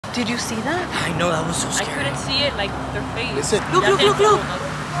Did you see that? I know, that was so scary. I couldn't see it, like, their face. Listen. Look.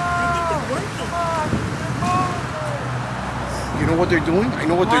 You know what they're doing? I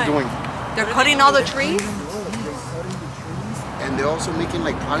know what they're doing. They're cutting all the trees? And they're also making,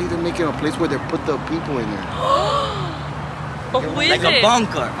 like, probably they're making a place where they put the people in there. But who is like it? a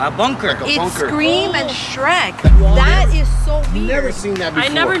bunker. Like a It's bunker. Scream and Shrek. That is so weird. Never seen that before.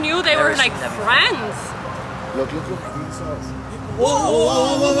 I never knew they were like friends. Look.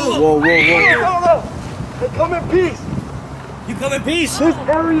 Whoa. They come in peace. You come in peace? This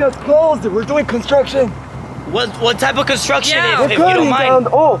area is closed. We're doing construction. What type of construction Yeah. if you don't mind?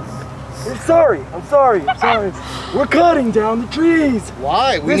 I'm sorry. We're cutting down the trees.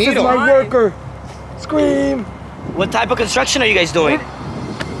 Why? We need This is them. my worker. Scream. What type of construction are you guys doing?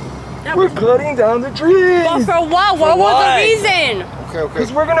 We're cutting down the trees. But for what? What was the reason? Okay.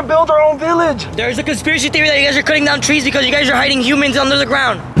 Because we're gonna build our own village. There's a conspiracy theory that you guys are cutting down trees because you guys are hiding humans under the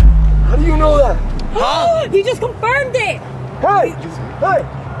ground. How do you know that? Huh? He just confirmed it. Hey!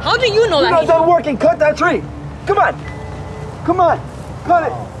 How do you know You're not that? done working. Cut that tree. Come on. Cut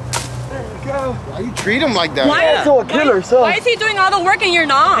it. There you go. Why you treat him like that? Why? Also a killer, so. Why is he doing all the work and you're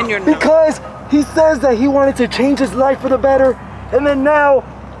not? And you're not. Because he says that he wanted to change his life for the better, and then now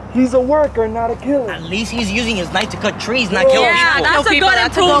he's a worker, not a killer. At least he's using his knife to cut trees, not kill Yeah, people. that's a people, good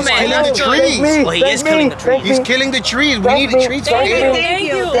that's a good one. improvement. Killing the trees. Well, he is killing the trees. He's killing the trees. We need the trees. Thank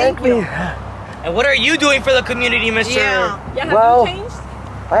you. Thank me. And what are you doing for the community, Mr.? Yeah. Yeah, have Well- you changed?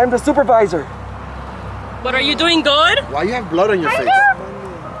 I am the supervisor. But are you doing good? Why you have blood on your face?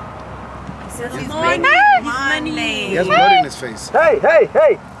 He's He has blood in his face.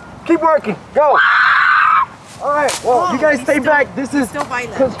 Hey. Keep working. Go. All right. Well, you guys stay back. This is still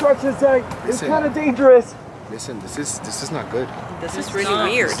violent. construction site. It's Listen. kind of dangerous. Listen, this is not good. This is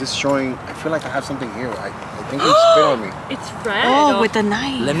really weird. This is showing. I feel like I have something here. I think he spit on me. It's red. Oh, with the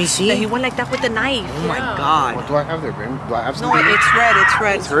knife. Let me see. That he went like that with the knife. Oh my God. What do I have there, baby? Do I have No, something? it's red. It's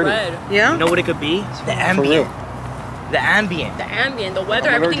red. It's hurting. Red. Yeah? You know what it could be? The For ambient. real. The ambient. The ambient, the weather,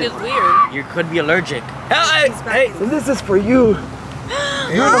 I'm everything is allergic. weird. You could be allergic. Hey. And this is for you.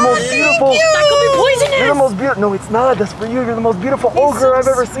 You're the most beautiful. That could be poisonous. You're the most beautiful. No, it's not. That's for you. You're the most beautiful ogre I've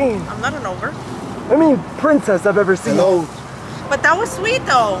ever seen. I'm not an ogre. I mean, princess I've ever seen. Hello. But that was sweet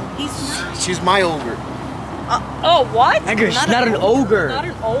though. She's my ogre. Oh, what? Edgar, she's not an ogre. Not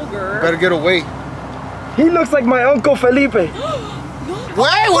an ogre. Better get away. He looks like my Uncle Felipe. Wait,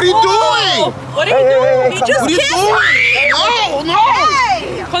 what are you doing? What are you doing? He just What are you kissed doing? me. No.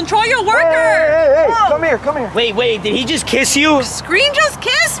 Hey! Control your worker. Hey, come here. Wait, did he just kiss you? Scream just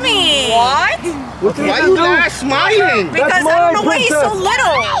kissed me. What? What did Why you you do? not smiling? Because That's I don't my know why he's so princess.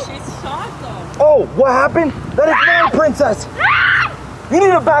 little. She's shocked though. Oh, what happened? That is my princess. You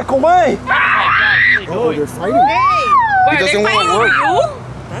need to back away. Oh, they're fighting. Hey! He doesn't want to work.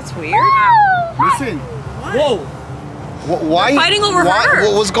 That's weird. Listen. Whoa. Why? Fighting over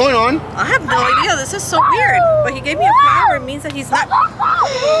her. What's going on? I have no idea. This is so weird. But he gave me a flower. It means that he's not.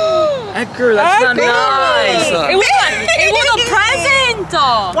 Edgar, that's not nice. It was a present.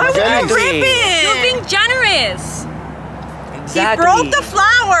 Why would you Exactly. rip You're it? being generous. He broke the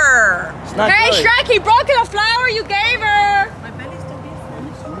flower. It's not Hey, good. Shrek, he broke the flower you gave her.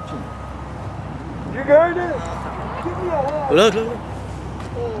 You heard it? Give me a hand. Look.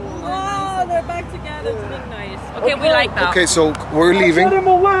 Oh, they're back together. It's being nice. Okay, we like that. Okay, so we're leaving. Get him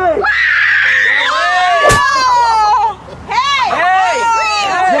away. Hey!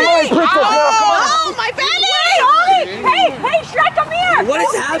 You're my princess now. Come on. Oh, my belly! Hey, Shrek, come here. What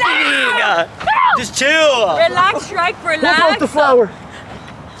is happening? Just chill. Relax, Shrek, Who broke relax. the flower?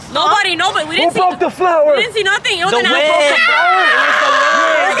 Nobody. We Who didn't see. broke the flower? We didn't see nothing. It was The an wind. apple.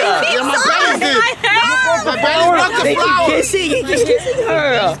 Yeah, my belly did. My hair. My belly broke the They keep flower. kissing. He's just kissing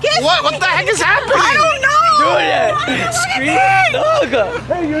her. What the heck is happening? I don't know! Doing it. Scream. Look.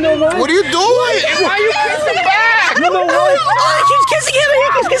 Hey, you know what? What are you doing? And why are you kissing back? You know what? Oh, he keeps kissing him. He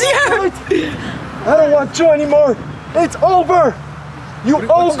keeps kissing her. I don't want you anymore. It's over. You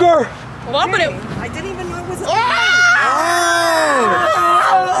ogre. What? But it. I didn't even know it was a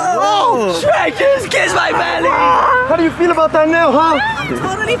Oh, Shrek just kissed my belly. How do you feel about that now, huh? I'm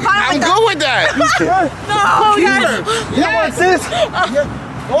totally fine I'm with good with that. that. You don't want this?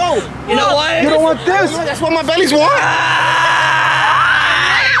 Whoa. You know what? You don't want this? That's what my belly's want.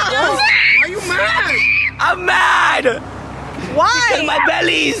 Why are you mad? I'm mad. Because Why? my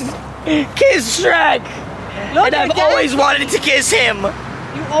belly's kiss Shrek. And I've always wanted to kiss him.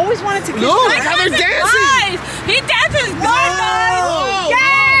 You always wanted to kiss Look, me. how they're dancing. Nice. He dances good, guys. Whoa.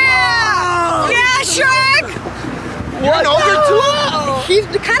 Yeah. Yeah, Shrek. You're an ogre too? He's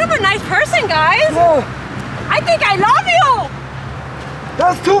kind of a nice person, guys. Yeah. I think I love you.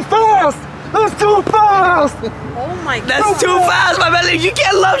 That's too fast! That's too fast! Oh my god. That's too fast, Maibelys. You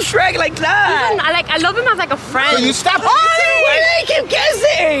can't love Shrek like that. I love him as like a friend. Will you stop Why do they keep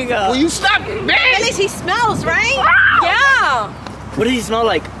kissing? Will you stop? Maibelys, he smells, right? Yeah. What does he smell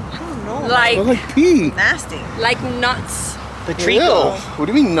like? I don't know. Like Smell like pee. Nasty. like nuts. The Ew. treacle. What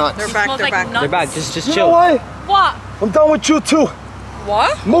do you mean nuts? They're back, Smells they're like back. nuts. They're back. Just You know chill. what? What? I'm done with you too.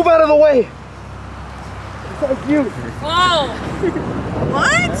 What? Move out of the way. Thank you. Whoa.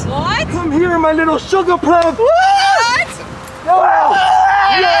 What? What? Come here, my little sugar plum. What?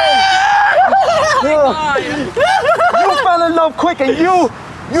 Yeah. You fell in love quick and you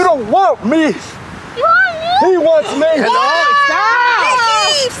don't want me. He wants me.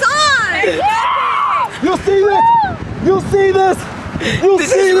 Keeps on. You see this? You see this? You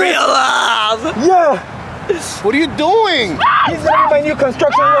This see is this? real love. Yeah. What are you doing? He's gonna be my new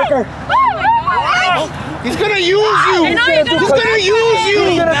construction worker. He's gonna use you. He's gonna do He's gonna use you.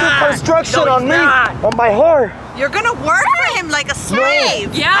 He's gonna do Nah. construction No, on he's me, not. on my heart. You're gonna work for him like a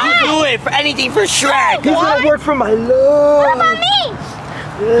slave. Yeah. I'll do it for anything for Shrek. He's gonna work for my love.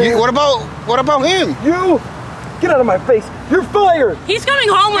 What about him? You, get out of my face. You're fired. He's coming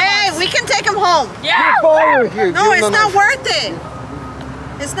home with Hey, us. we can take him home. Yeah. Fired. Here, No, give it's him not the- worth it.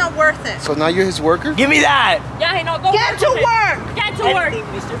 It's not worth it. So now you're his worker? Give me that. Yeah, hey, no, go Get to work. Get to work.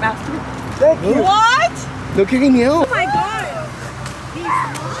 Mr. Master. Thank you. What? Look at him yell. Oh my god.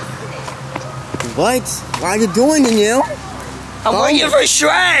 What? What are you doing, Heynel? I'm working for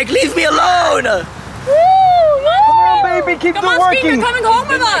Shrek. Leave me alone. Come on, baby, keep Come on on, Steve, working. you're coming home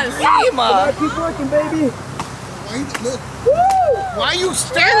with us. Emma. Keep working, baby. Why are you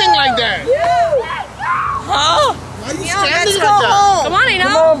standing like that? Huh? Why are you Let's standing go like that? home. Come on, Come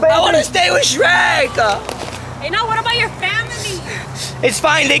Heynel. on, baby. I want to stay with Shrek. Hey, now what about your family? It's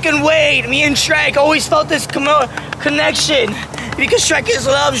fine. They can wait. Me and Shrek always felt this connection because Shrek is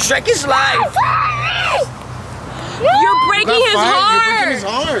love. Shrek is life. You're breaking his You're heart. breaking his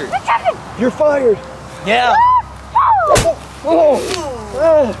heart. You're fired. Yeah.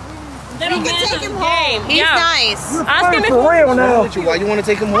 Oh. Little We can man's take him game. home. He's Yeah. nice. Ask him Fired if for real now. Why you want to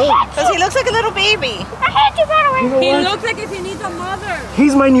take him home? Because he looks like a little baby. You know he what? looks like if he needs a mother.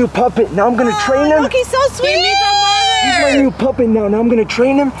 He's my new puppet. Now I'm gonna train him. Look, he's so He sweet. needs a He's my mother. new puppet now. Now I'm gonna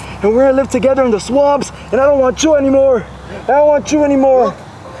train him, and we're gonna live together in the swamps. And I don't want you anymore. I don't want you anymore.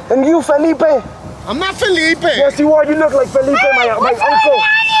 And you, Felipe. I'm not Felipe. Yes, you are. You look like Felipe, my uncle.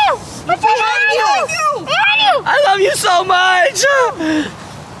 I love you so much.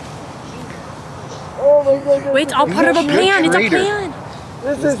 Oh my God. Wait, it's all part of a plan. It's a traitor. plan.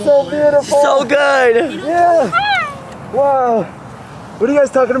 This is so beautiful. So good. Yeah. Wow. What are you guys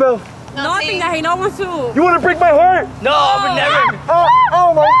talking about? Nothing that Heynel wants to. You want to break my heart? No, I would never.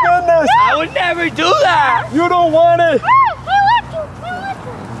 Oh my goodness. I would never do that. You don't want it.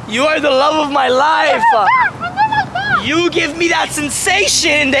 You are the love of my life. You give me that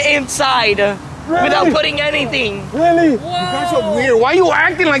sensation in the inside without putting anything. Really? That's so weird. Why are you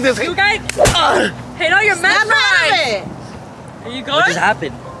acting like this? You guys, Heynel, you're Snap out of mesmerized. it. Are you What just good?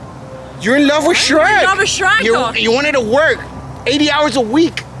 happened? You're in love with Shrek. You're in love with Shrek, though. You wanted to work 80 hours a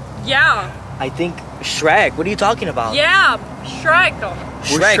week. Yeah. I think Shrek. What are you talking about? Yeah. Shrek.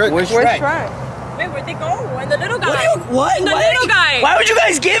 Shrek. Where's Shrek? Wait, where'd they go? And the little guy. What? What? And the Why little did you- guy. Why would you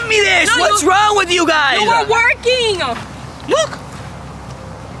guys give me this? No, What's you- wrong with you guys? You were working. Look.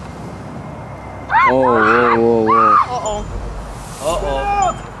 Whoa.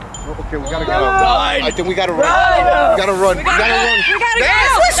 Uh-oh. Okay, we gotta go. Run. I think we gotta run. Run. We gotta run. We gotta run. We gotta Dad,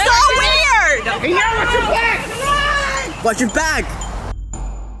 go. This is so weird. Hey, now what's your back? Watch your back.